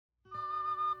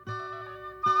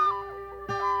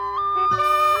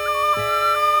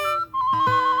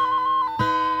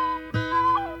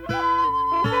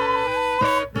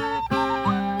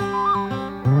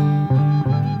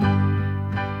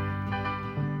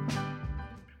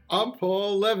I'm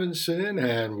Paul Levinson,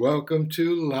 and welcome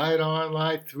to Light On,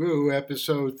 Light Through,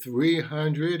 episode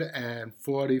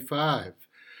 345,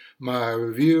 my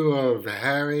review of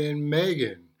Harry and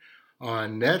Meghan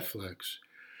on Netflix.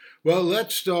 Well,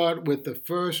 let's start with the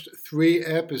first three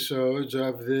episodes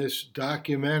of this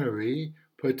documentary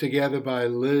put together by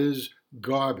Liz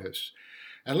Garbus.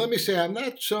 And let me say, I'm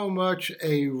not so much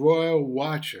a royal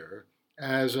watcher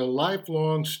as a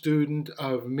lifelong student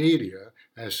of media.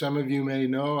 As some of you may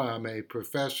know, I'm a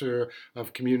professor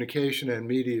of communication and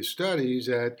media studies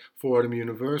at Fordham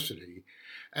University.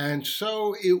 And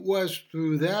so it was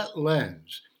through that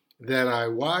lens that I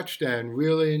watched and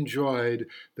really enjoyed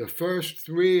the first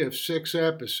 3 of 6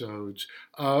 episodes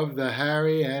of the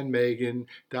Harry and Meghan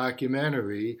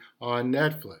documentary on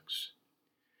Netflix.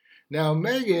 Now,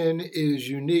 Meghan is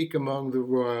unique among the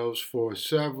royals for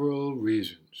several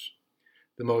reasons.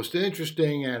 The most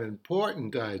interesting and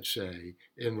important, I'd say,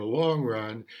 in the long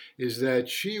run, is that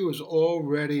she was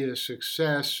already a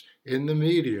success in the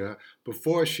media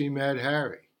before she met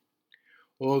Harry.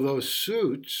 Although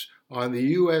Suits on the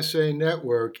USA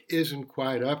Network isn't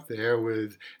quite up there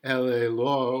with LA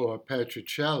Law or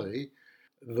Petrocelli,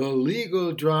 the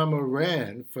legal drama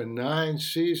ran for 9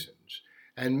 seasons,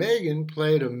 and Meghan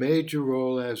played a major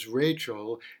role as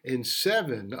Rachel in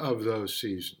 7 of those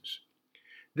seasons.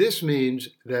 This means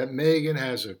that Meghan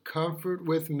has a comfort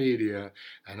with media,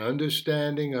 an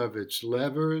understanding of its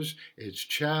levers, its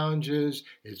challenges,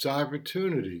 its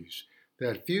opportunities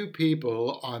that few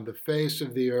people on the face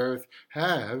of the earth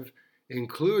have,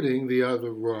 including the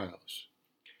other royals.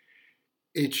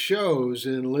 It shows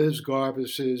in Liz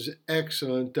Garbus's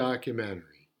excellent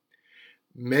documentary.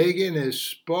 Meghan is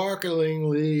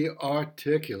sparklingly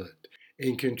articulate,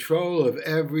 in control of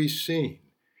every scene,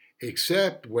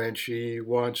 except when she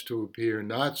wants to appear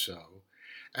not so,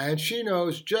 and she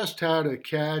knows just how to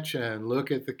catch and look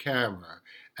at the camera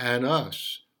and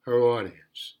us, her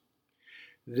audience.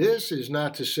 This is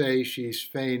not to say she's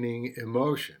feigning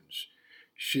emotions.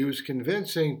 She was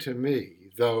convincing to me,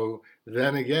 though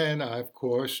then again, I of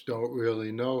course don't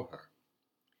really know her.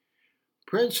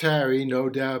 Prince Harry no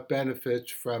doubt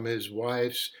benefits from his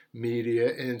wife's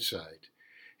media insight.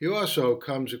 He also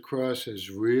comes across as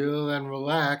real and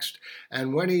relaxed,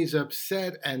 and when he's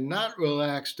upset and not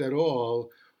relaxed at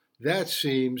all, that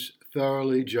seems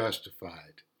thoroughly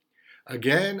justified.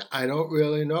 Again, I don't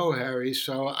really know Harry,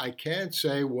 so I can't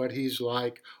say what he's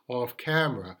like off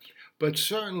camera, but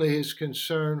certainly his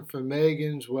concern for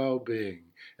Meghan's well-being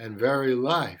and very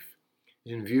life,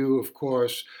 in view, of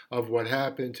course, of what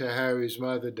happened to Harry's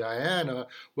mother, Diana,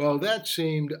 well, that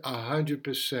seemed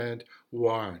 100%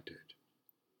 warranted.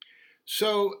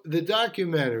 So the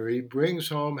documentary brings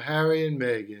home Harry and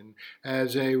Meghan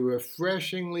as a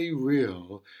refreshingly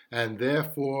real and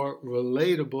therefore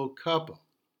relatable couple.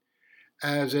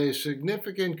 As a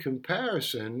significant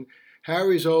comparison,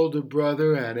 Harry's older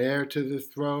brother and heir to the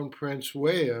throne, Prince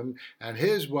William, and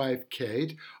his wife,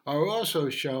 Kate, are also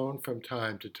shown from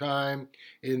time to time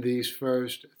in these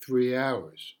first 3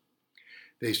 hours.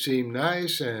 They seem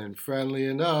nice and friendly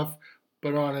enough,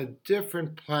 but on a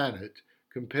different planet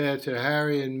compared to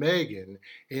Harry and Meghan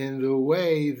in the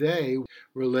way they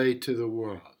relate to the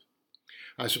world.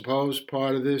 I suppose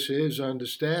part of this is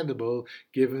understandable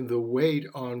given the weight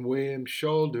on William's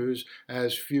shoulders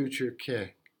as future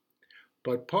king.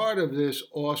 But part of this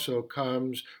also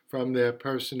comes from their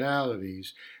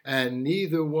personalities, and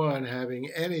neither one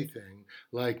having anything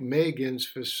like Meghan's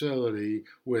facility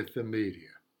with the media.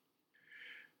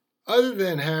 Other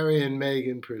than Harry and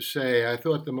Meghan per se, I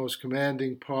thought the most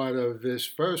commanding part of this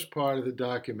first part of the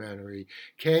documentary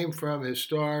came from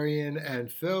historian and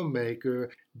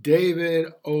filmmaker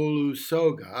David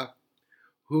Olusoga,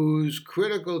 whose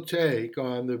critical take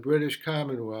on the British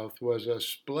Commonwealth was a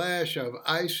splash of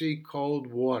icy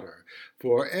cold water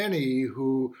for any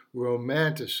who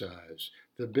romanticize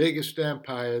the biggest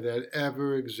empire that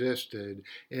ever existed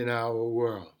in our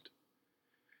world.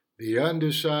 The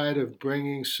underside of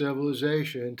bringing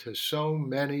civilization to so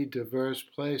many diverse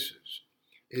places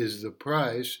is the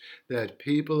price that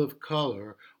people of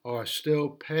color are still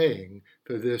paying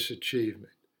for this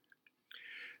achievement.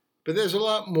 But there's a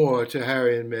lot more to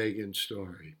Harry and Meghan's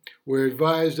story. We're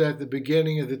advised at the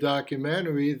beginning of the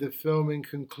documentary the filming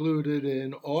concluded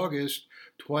in August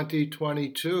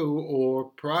 2022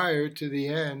 or prior to the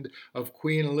end of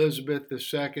Queen Elizabeth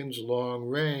II's long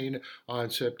reign on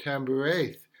September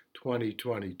 8th.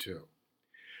 2022.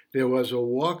 There was a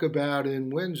walkabout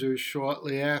in Windsor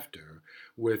shortly after,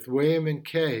 with William and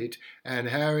Kate and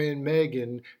Harry and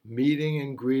Meghan meeting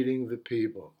and greeting the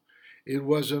people. It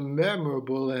was a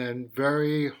memorable and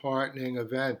very heartening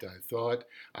event, I thought.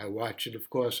 I watched it, of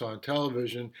course, on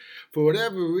television. For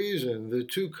whatever reason, the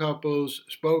two couples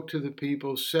spoke to the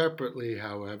people separately,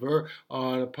 however,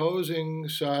 on opposing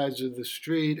sides of the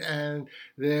street, and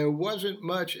there wasn't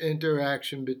much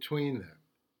interaction between them.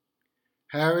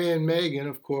 Harry and Meghan,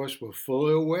 of course, were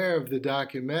fully aware of the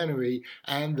documentary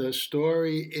and the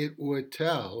story it would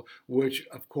tell, which,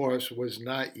 of course, was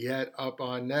not yet up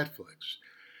on Netflix.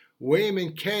 William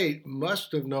and Kate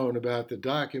must have known about the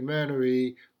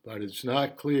documentary, but it's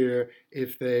not clear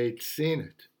if they'd seen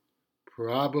it.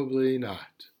 Probably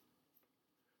not.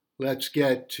 Let's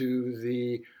get to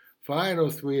the final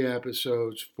 3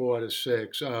 episodes, 4 to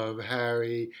 6, of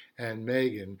Harry and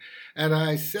Meghan. And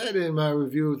I said in my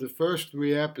review of the first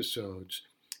 3 episodes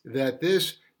that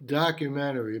this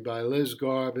documentary by Liz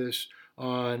Garbus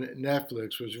on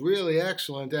Netflix was really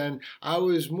excellent, and I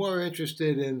was more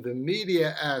interested in the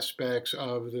media aspects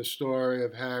of the story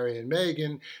of Harry and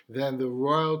Meghan than the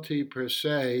royalty per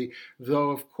se,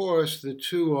 though of course the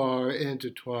two are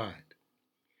intertwined.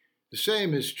 The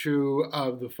same is true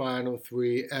of the final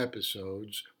 3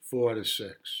 episodes, 4 to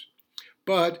 6.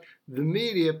 But the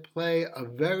media play a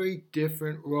very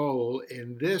different role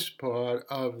in this part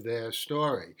of their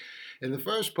story. In the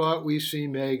first part, we see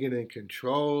Meghan in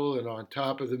control and on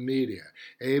top of the media,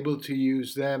 able to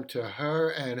use them to her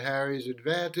and Harry's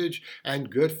advantage,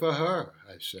 and good for her,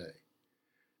 I say.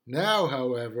 Now,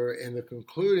 however, in the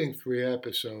concluding 3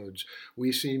 episodes,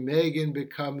 we see Meghan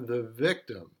become the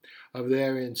victim of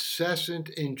their incessant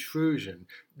intrusion,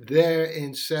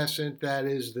 that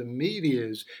is, the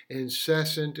media's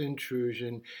incessant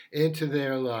intrusion into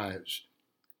their lives,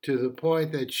 to the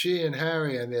point that she and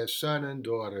Harry and their son and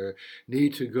daughter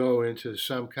need to go into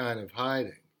some kind of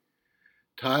hiding.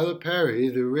 Tyler Perry,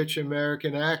 the rich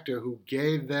American actor who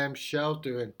gave them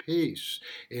shelter and peace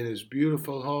in his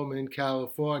beautiful home in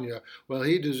California, well,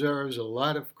 he deserves a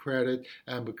lot of credit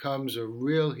and becomes a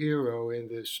real hero in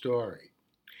this story.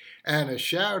 And a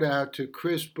shout out to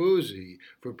Chris Boozy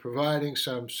for providing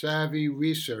some savvy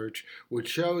research which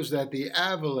shows that the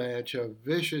avalanche of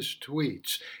vicious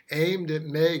tweets aimed at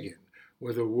Meghan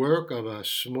were the work of a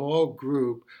small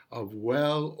group of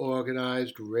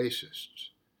well-organized racists.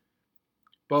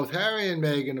 Both Harry and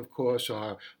Meghan, of course,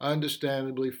 are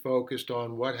understandably focused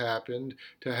on what happened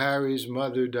to Harry's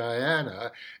mother,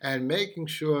 Diana, and making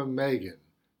sure Meghan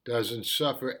doesn't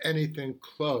suffer anything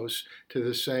close to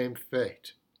the same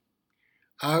fate.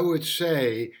 I would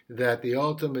say that the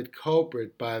ultimate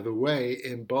culprit, by the way,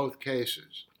 in both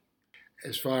cases,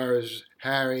 as far as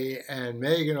Harry and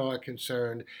Meghan are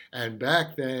concerned, and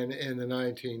back then in the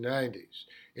 1990s,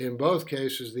 in both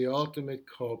cases, the ultimate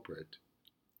culprit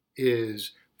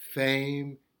is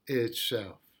fame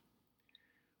itself.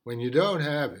 When you don't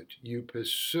have it, you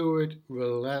pursue it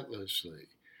relentlessly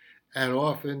and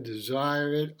often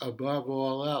desire it above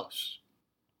all else.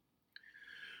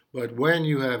 But when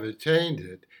you have attained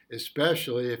it,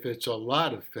 especially if it's a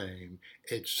lot of fame,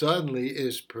 it suddenly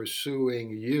is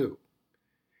pursuing you.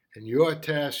 And your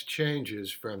task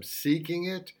changes from seeking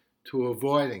it to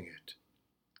avoiding it.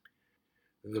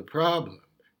 The problem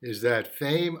is that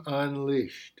fame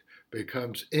unleashed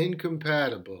becomes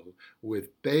incompatible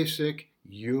with basic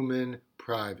human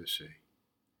privacy.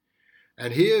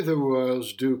 And here the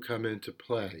royals do come into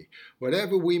play.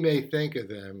 Whatever we may think of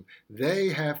them, they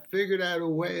have figured out a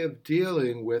way of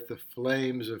dealing with the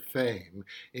flames of fame,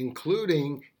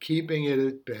 including keeping it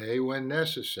at bay when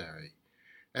necessary.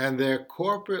 And their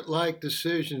corporate-like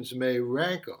decisions may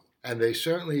rankle, and they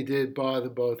certainly did bother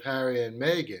both Harry and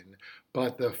Meghan,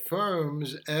 but the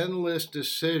firm's endless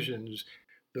decisions,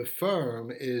 the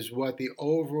firm is what the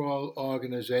overall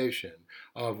organization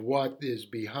of what is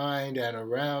behind and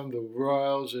around the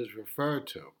royals is referred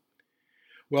to.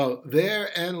 Well, their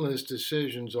endless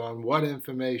decisions on what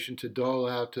information to dole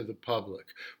out to the public,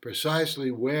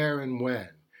 precisely where and when,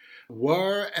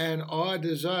 were and are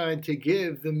designed to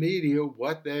give the media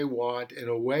what they want in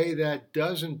a way that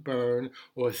doesn't burn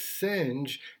or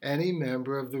singe any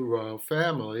member of the royal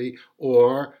family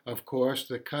or, of course,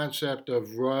 the concept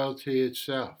of royalty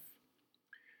itself.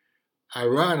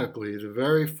 Ironically, the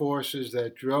very forces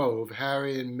that drove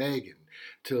Harry and Meghan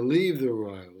to leave the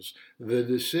royals, the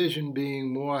decision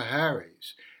being more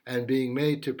Harry's and being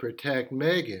made to protect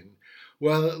Meghan,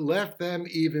 well, it left them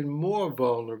even more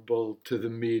vulnerable to the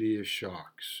media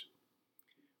sharks.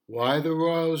 Why the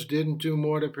royals didn't do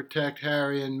more to protect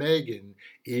Harry and Meghan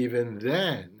even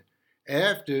then,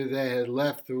 after they had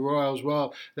left the royals,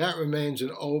 well, that remains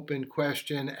an open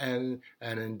question and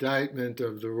an indictment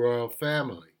of the royal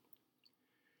family.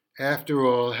 After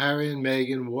all, Harry and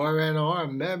Meghan were and are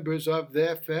members of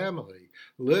their family,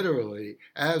 literally,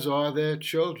 as are their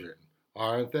children,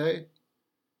 aren't they?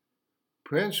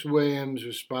 Prince William's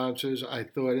responses, I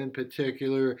thought in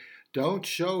particular, don't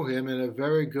show him in a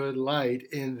very good light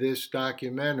in this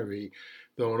documentary,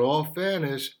 though in all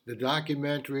fairness, the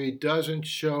documentary doesn't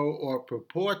show or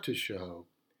purport to show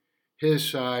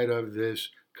his side of this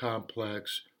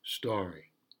complex story.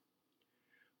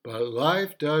 But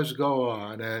life does go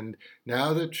on, and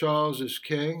now that Charles is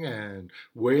king and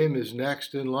William is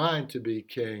next in line to be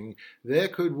king, there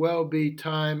could well be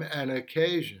time and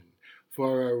occasion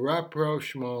for a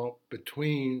rapprochement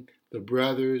between the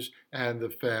brothers and the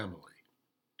family.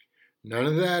 None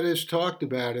of that is talked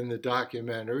about in the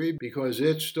documentary because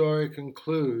its story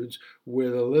concludes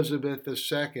with Elizabeth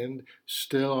II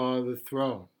still on the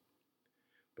throne.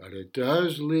 But it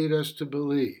does lead us to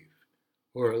believe,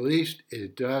 or at least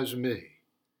it does me,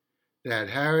 that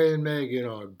Harry and Meghan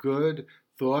are good,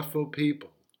 thoughtful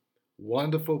people,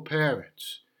 wonderful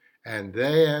parents, and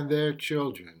they and their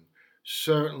children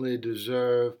certainly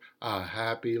deserve a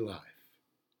happy life.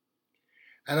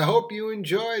 And I hope you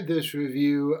enjoyed this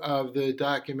review of the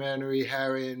documentary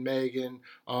Harry and Meghan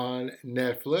on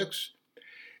Netflix.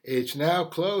 It's now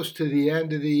close to the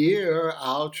end of the year.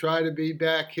 I'll try to be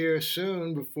back here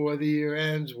soon before the year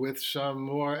ends with some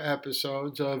more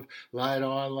episodes of Light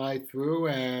On, Light Through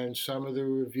and some of the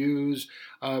reviews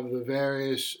of the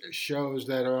various shows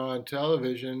that are on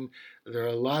television. There are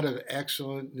a lot of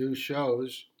excellent new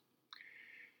shows.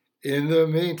 In the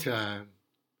meantime,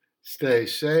 stay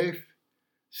safe,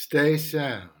 stay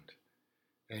sound,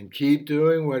 and keep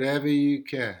doing whatever you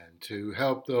can to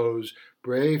help those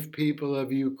brave people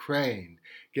of Ukraine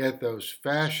get those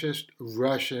fascist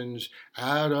Russians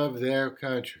out of their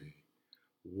country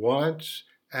once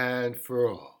and for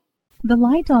all. The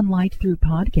Light On Light Through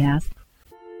podcast.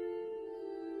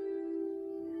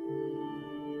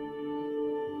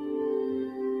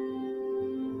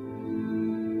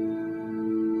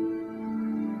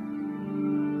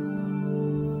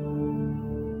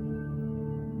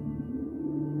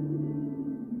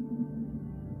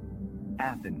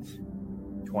 Athens,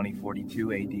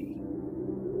 2042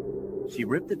 AD. She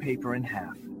ripped the paper in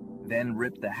half, then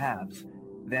ripped the halves,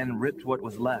 then ripped what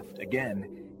was left again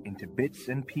into bits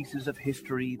and pieces of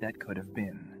history that could have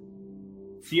been.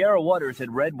 Sierra Waters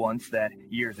had read once that,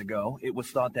 years ago, it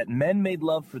was thought that men made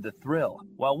love for the thrill,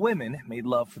 while women made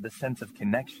love for the sense of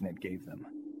connection it gave them.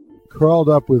 Curled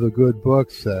Up with a Good Book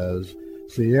says,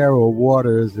 Sierra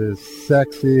Waters is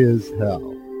sexy as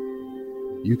hell.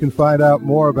 You can find out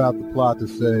more about The Plot to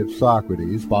Save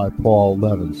Socrates by Paul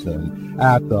Levinson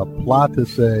at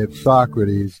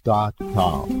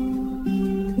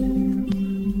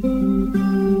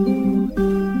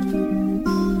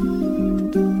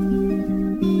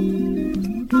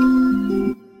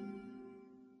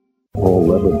Paul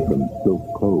Levinson Silk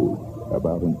Code,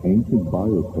 about an ancient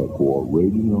biotech war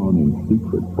raging on in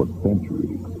secret for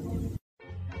centuries.